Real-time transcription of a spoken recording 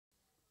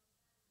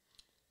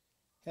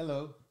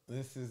Hello,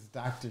 this is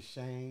Dr.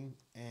 Shane,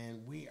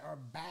 and we are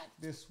back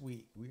this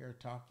week. We are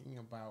talking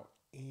about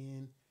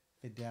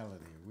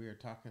infidelity. We are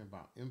talking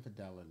about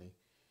infidelity,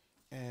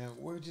 and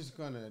we're just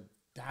going to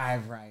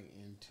dive right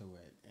into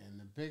it. And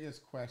the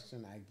biggest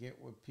question I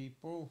get with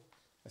people,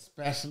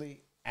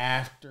 especially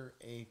after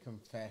a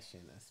confession,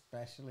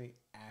 especially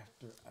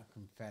after a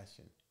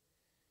confession,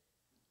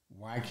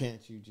 why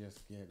can't you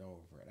just get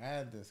over it? I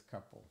had this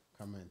couple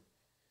come in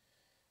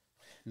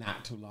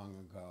not too long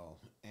ago,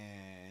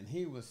 and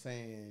he was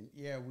saying,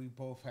 "Yeah, we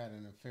both had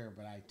an affair,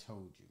 but I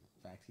told you."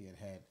 In fact, he had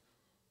had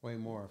way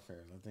more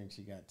affairs. I think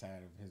she got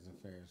tired of his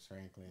affairs,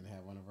 frankly, and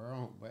had one of her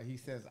own. But he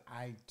says,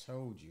 "I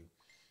told you,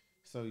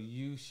 so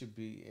you should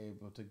be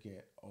able to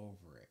get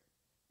over it."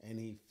 And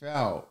he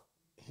felt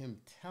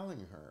him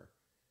telling her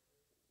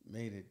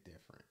made it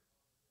different,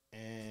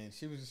 and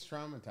she was just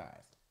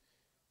traumatized.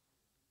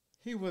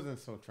 He wasn't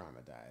so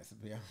traumatized, to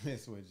be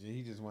honest with you.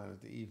 He just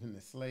wanted to even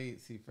the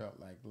slates. He felt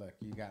like, look,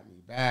 you got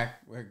me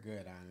back. We're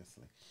good,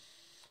 honestly.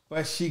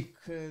 But she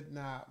could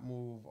not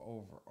move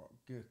over, or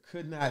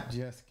could not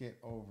just get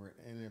over it.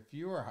 And if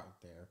you are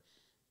out there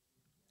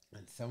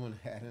and someone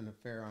had an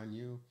affair on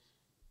you,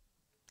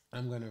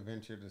 I'm going to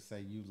venture to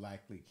say you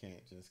likely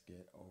can't just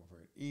get over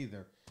it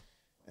either.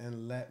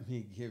 And let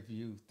me give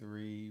you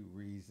three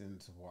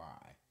reasons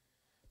why.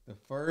 The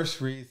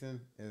first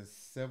reason is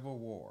civil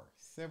war.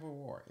 Civil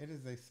war. It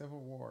is a civil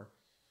war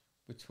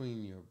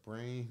between your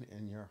brain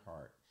and your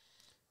heart.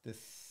 The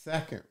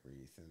second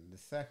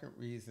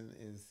reason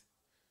is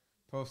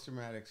post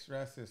traumatic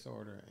stress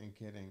disorder and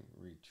getting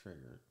re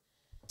triggered.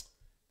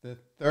 The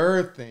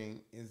third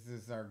thing is the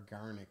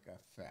Zarganic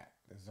effect.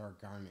 The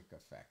Zarganic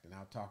effect. And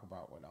I'll talk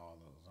about what all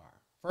those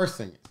are. First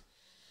thing is,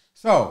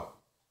 so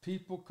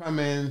people come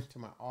in to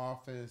my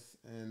office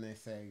and they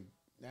say,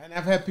 and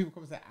I've had people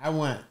come and say, I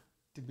want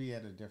to be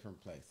at a different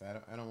place.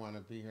 I don't want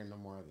to be here no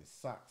more. This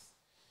sucks.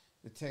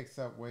 It takes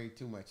up way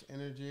too much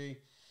energy.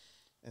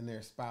 And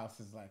their spouse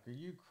is like, are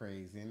you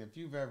crazy? And if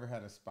you've ever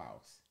had a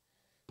spouse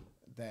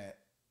that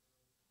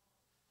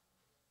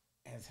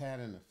has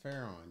had an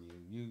affair on you,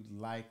 you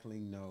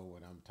likely know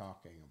what I'm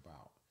talking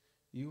about.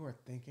 You are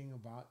thinking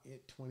about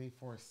it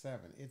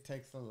 24/7. It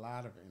takes a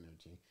lot of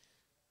energy.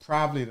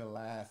 Probably the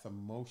last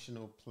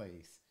emotional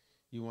place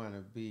you want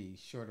to be,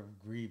 short of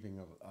grieving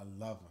a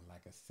loved one,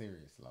 like a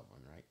serious loved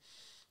one, right?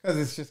 Because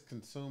it's just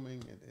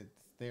consuming. It's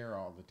there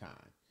all the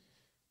time.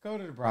 Go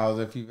to the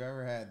browser if you've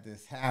ever had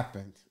this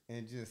happen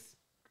and just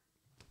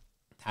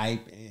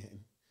type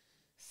in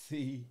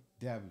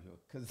CW.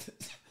 Because,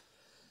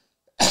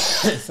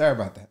 sorry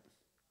about that.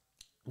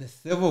 The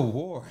Civil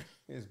War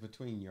is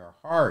between your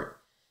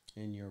heart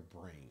and your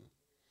brain.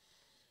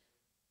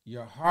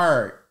 Your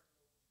heart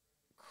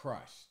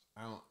crushed.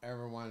 I don't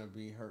ever want to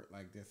be hurt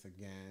like this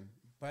again.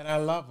 But I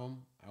love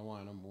them. I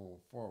want to move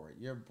forward.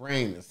 Your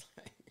brain is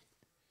like,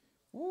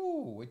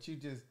 ooh, what you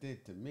just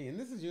did to me. And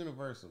this is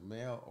universal,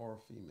 male or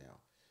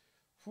female.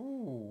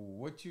 Ooh,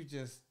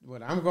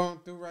 what I'm going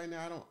through right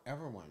now, I don't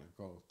ever want to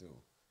go through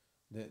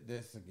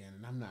this again.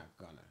 And I'm not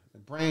gonna. The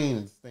brain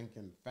is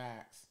thinking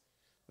facts.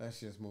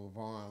 Let's just move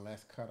on.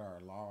 Let's cut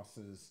our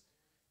losses.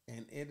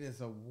 And it is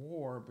a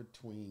war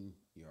between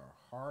your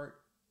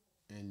heart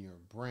and your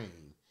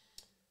brain.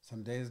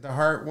 Some days the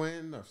heart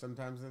wins, or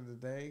sometimes in the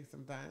day,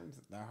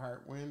 sometimes the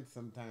heart wins,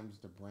 sometimes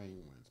the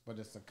brain wins. But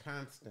it's a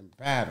constant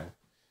battle.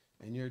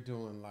 And you're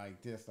doing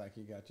like this, like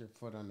you got your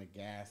foot on the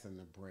gas and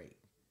the brake,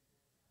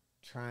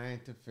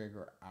 trying to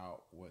figure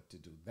out what to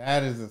do.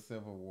 That is a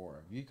civil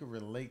war. If you can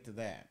relate to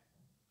that,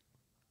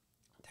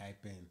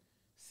 type in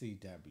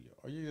CW.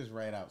 Or you just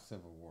write out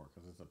civil war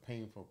because it's a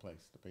painful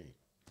place to be.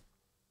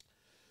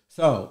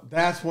 So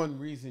that's one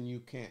reason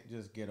you can't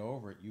just get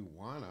over it. You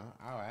wanna.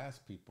 I'll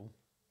ask people.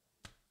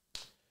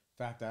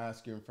 In fact, I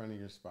ask you in front of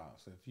your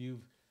spouse. If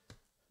you've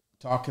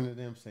talking to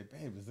them, say,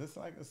 babe, is this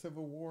like a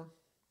civil war?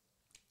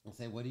 And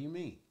say, what do you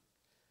mean?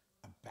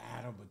 A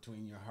battle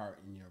between your heart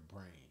and your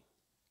brain.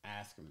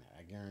 Ask them that.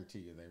 I guarantee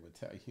you they would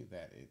tell you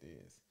that it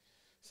is.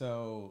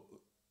 So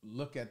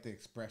look at the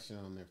expression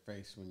on their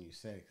face when you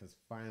say it, because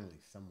finally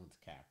someone's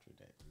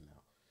captured it.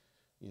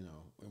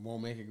 It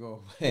won't make it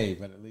go away,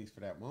 but at least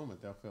for that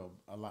moment, they'll feel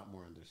a lot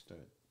more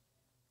understood.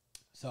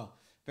 So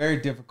very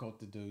difficult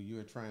to do. You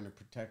are trying to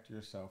protect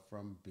yourself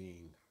from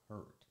being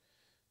hurt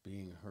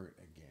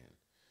again.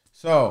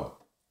 So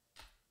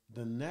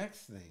the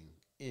next thing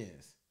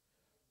is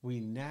we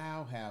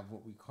now have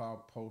what we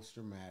call post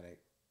traumatic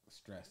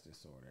stress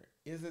disorder.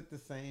 Is it the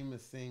same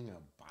as seeing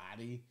a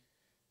body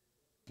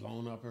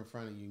blown up in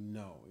front of you?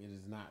 No, it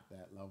is not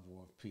that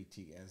level of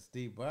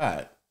PTSD.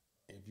 But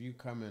if you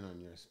come in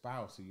on your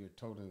spouse who you're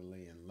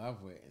totally in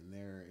love with and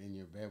they're in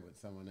your bed with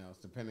someone else,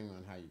 depending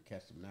on how you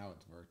catch them now,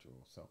 it's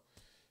virtual. So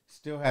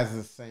still has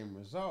the same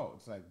result.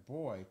 It's like,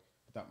 boy,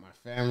 I thought my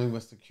family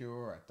was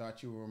secure. I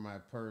thought you were my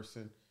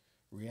person.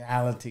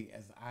 Reality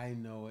as I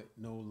know it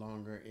no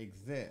longer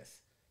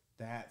exists.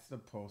 That's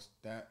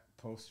that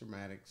post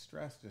traumatic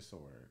stress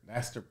disorder.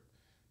 That's the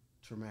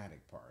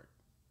traumatic part.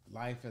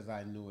 Life as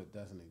I knew it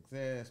doesn't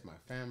exist. My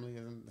family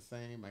isn't the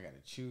same. I got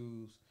to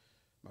choose.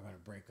 Am I going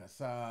to break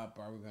us up?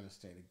 Are we going to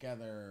stay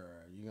together?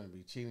 Or are you going to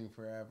be cheating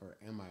forever?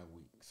 Am I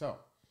weak? So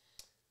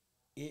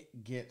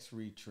it gets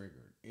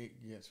re-triggered.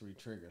 It gets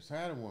re-triggered. So I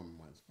had a woman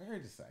once, very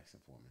decisive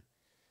woman.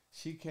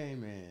 She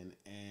came in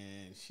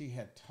and she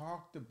had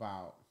talked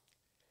about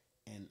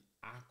an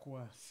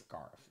aqua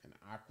scarf.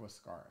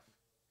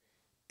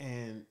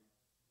 And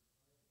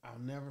I'll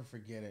never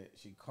forget it.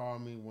 She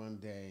called me one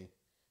day.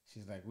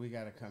 She's like, we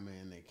got to come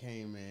in. They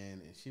came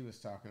in and she was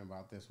talking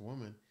about this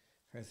woman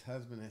her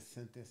husband had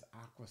sent this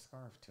aqua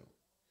scarf to.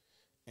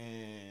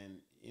 And,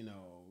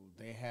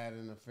 they had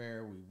an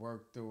affair. We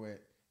worked through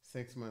it.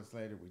 6 months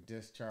later, we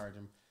discharged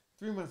him.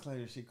 3 months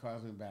later, she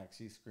calls me back.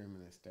 She's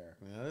screaming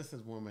hysterically. Now, this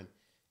woman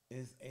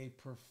is a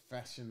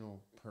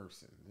professional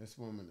person. This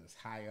woman is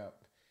high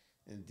up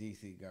in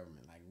D.C.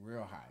 government, like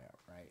real high up,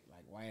 right?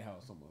 Like White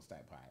House almost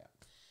type high up.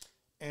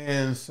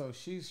 And so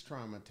she's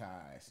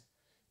traumatized.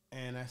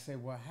 And I say,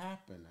 what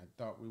happened? I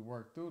thought we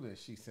worked through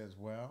this. She says,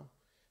 well,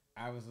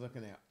 I was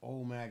looking at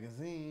old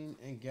magazine,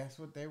 and guess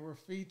what they were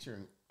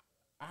featuring?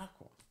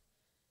 Aqua.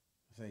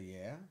 I say,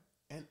 yeah.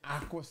 And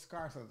aqua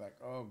scarf. I was like,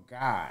 oh,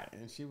 God.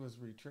 And she was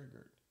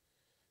re-triggered.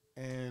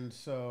 And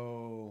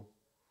so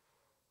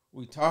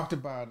we talked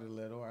about it a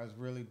little. I was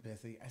really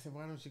busy. I said,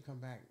 why don't you come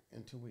back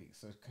in 2 weeks?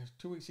 So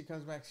 2 weeks she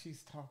comes back.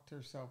 She's talked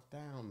herself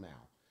down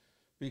now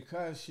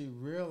because she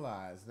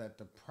realized that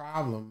the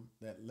problem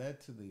that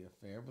led to the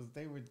affair was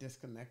they were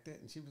disconnected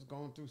and she was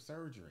going through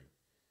surgery.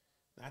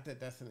 Not that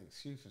that's an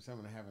excuse for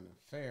someone to have an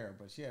affair,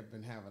 but she had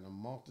been having a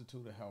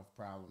multitude of health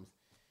problems.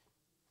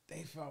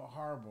 They felt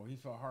horrible. He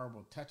felt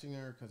horrible touching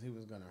her because he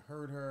was going to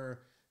hurt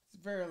her. It's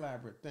a very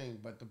elaborate thing,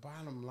 but the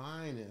bottom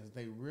line is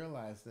they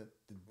realized that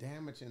the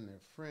damage in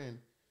their friend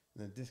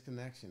and the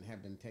disconnection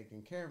had been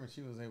taken care of, and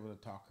she was able to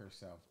talk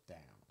herself down.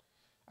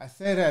 I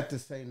say that to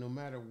say no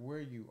matter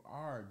where you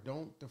are,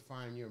 don't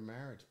define your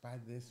marriage by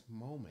this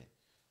moment.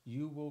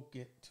 You will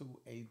get to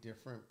a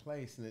different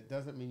place, and it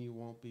doesn't mean you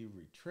won't be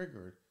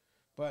re-triggered,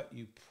 but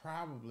you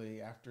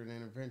probably, after an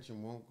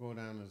intervention, won't go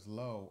down as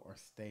low or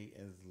stay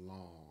as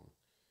long.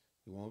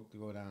 You won't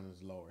go down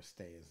as low or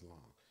stay as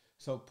long.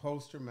 So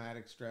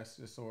post-traumatic stress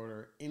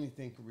disorder,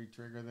 anything could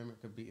re-trigger them.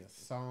 It could be a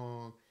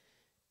song.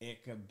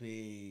 It could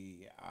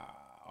be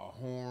a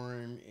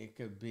horn. It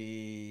could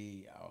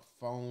be a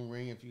phone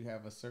ring if you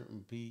have a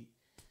certain beat.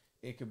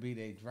 It could be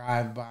they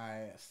drive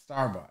by a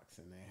Starbucks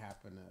and they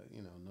happen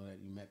to, know that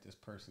you met this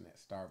person at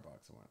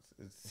Starbucks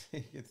once.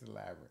 It's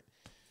elaborate.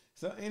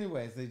 So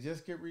anyways, they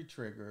just get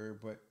re-triggered,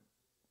 but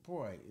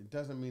boy, it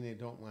doesn't mean they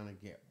don't want to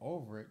get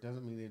over it.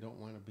 Doesn't mean they don't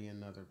want to be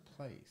another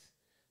place.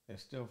 They're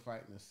still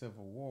fighting a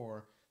civil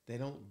war. They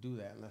don't do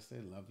that unless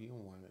they love you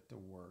and want it to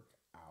work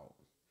out.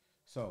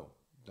 So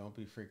don't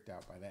be freaked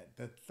out by that.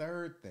 The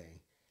third thing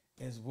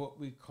is what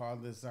we call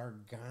the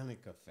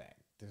Zarganic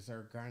Effect. The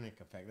Zarganic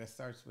Effect. That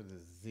starts with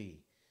a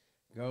Z.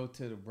 Go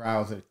to the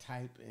browser,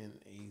 type in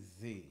a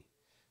Z.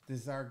 The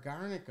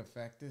Zarganic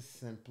Effect is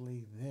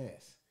simply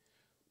this.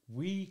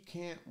 We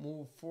can't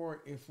move forward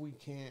if we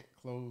can't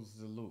close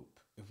the loop.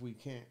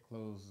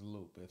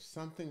 If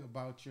something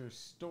about your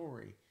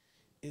story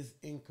is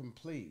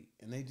incomplete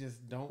and they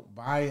just don't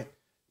buy it,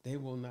 they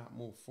will not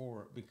move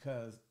forward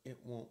because it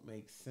won't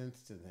make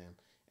sense to them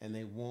and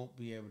they won't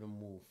be able to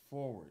move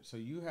forward. So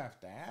you have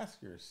to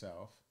ask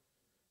yourself,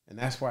 and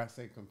that's why I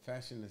say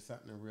confession is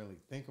something to really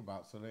think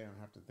about so they don't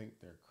have to think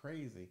they're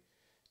crazy.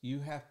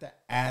 You have to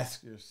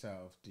ask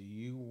yourself, do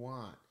you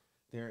want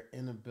their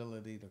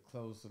inability to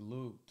close the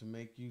loop to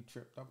make you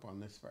tripped up on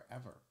this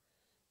forever?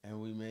 And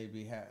we may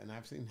be and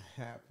I've seen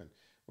that happen,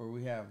 where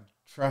we have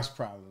trust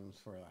problems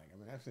for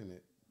I've seen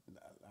it,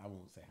 I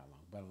won't say how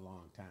long, but a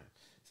long time.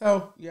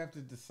 So you have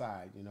to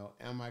decide,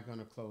 am I going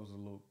to close the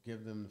loop,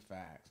 give them the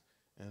facts,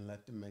 and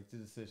let them make the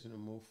decision to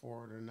move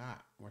forward or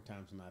not? More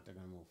times than not, they're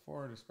going to move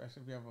forward,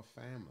 especially if you have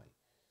a family.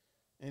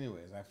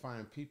 Anyways, I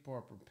find people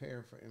are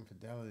prepared for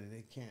infidelity.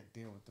 They can't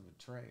deal with the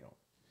betrayal.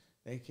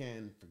 They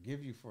can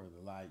forgive you for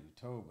the lie you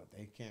told, but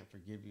they can't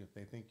forgive you if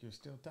they think you're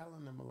still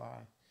telling them a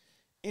lie.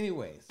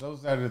 Anyways,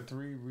 those are the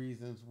 3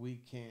 reasons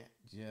we can't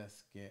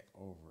just get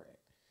over it.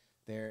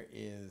 There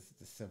is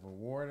the civil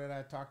war that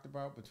I talked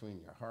about between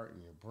your heart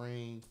and your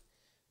brain.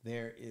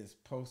 There is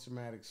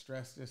post-traumatic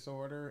stress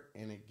disorder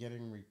and it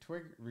getting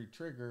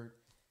re-triggered.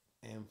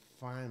 And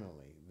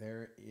finally,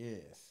 there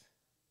is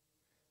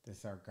the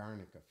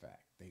Zarganic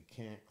Effect. They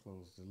can't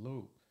close the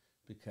loop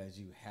because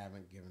you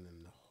haven't given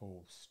them the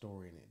whole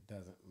story and it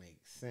doesn't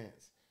make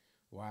sense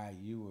why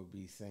you would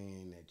be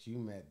saying that you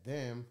met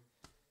them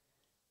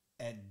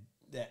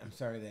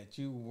that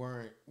you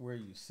weren't where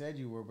you said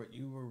you were, but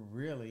you were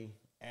really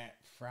at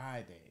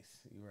Fridays.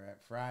 You were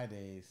at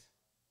Fridays.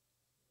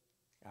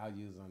 I'll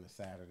use on a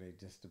Saturday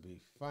just to be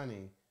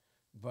funny,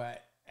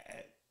 but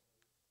at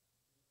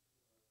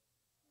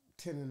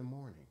 10 in the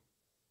morning.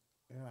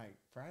 They're like,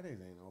 Fridays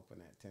ain't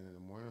open at 10 in the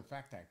morning. In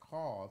fact, I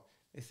called.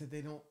 They said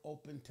they don't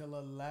open till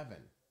 11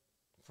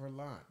 for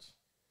lunch.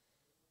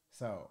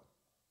 So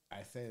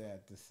I say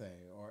that to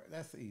say, or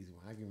that's the easy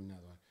one. I'll give you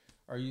another one.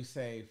 Or you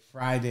say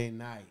Friday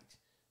night,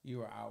 you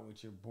were out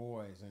with your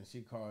boys, and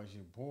she calls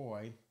your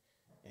boy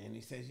And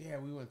he says, yeah,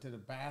 we went to the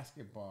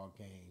basketball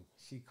game.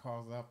 She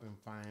calls up and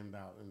finds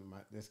out, in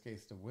this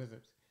case, the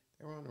Wizards,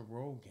 they were on a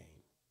road game.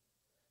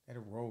 They had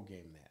a road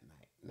game that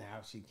night.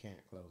 Now she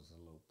can't close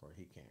the loop, or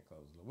he can't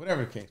close the loop,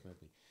 whatever the case may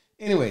be.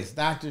 Anyways,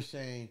 Dr.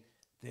 Shane,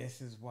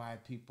 this is why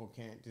people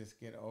can't just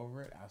get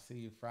over it. I'll see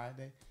you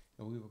Friday,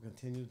 and we will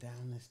continue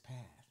down this path.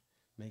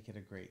 Make it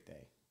a great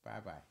day.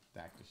 Bye-bye,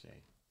 Dr.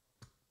 Shane.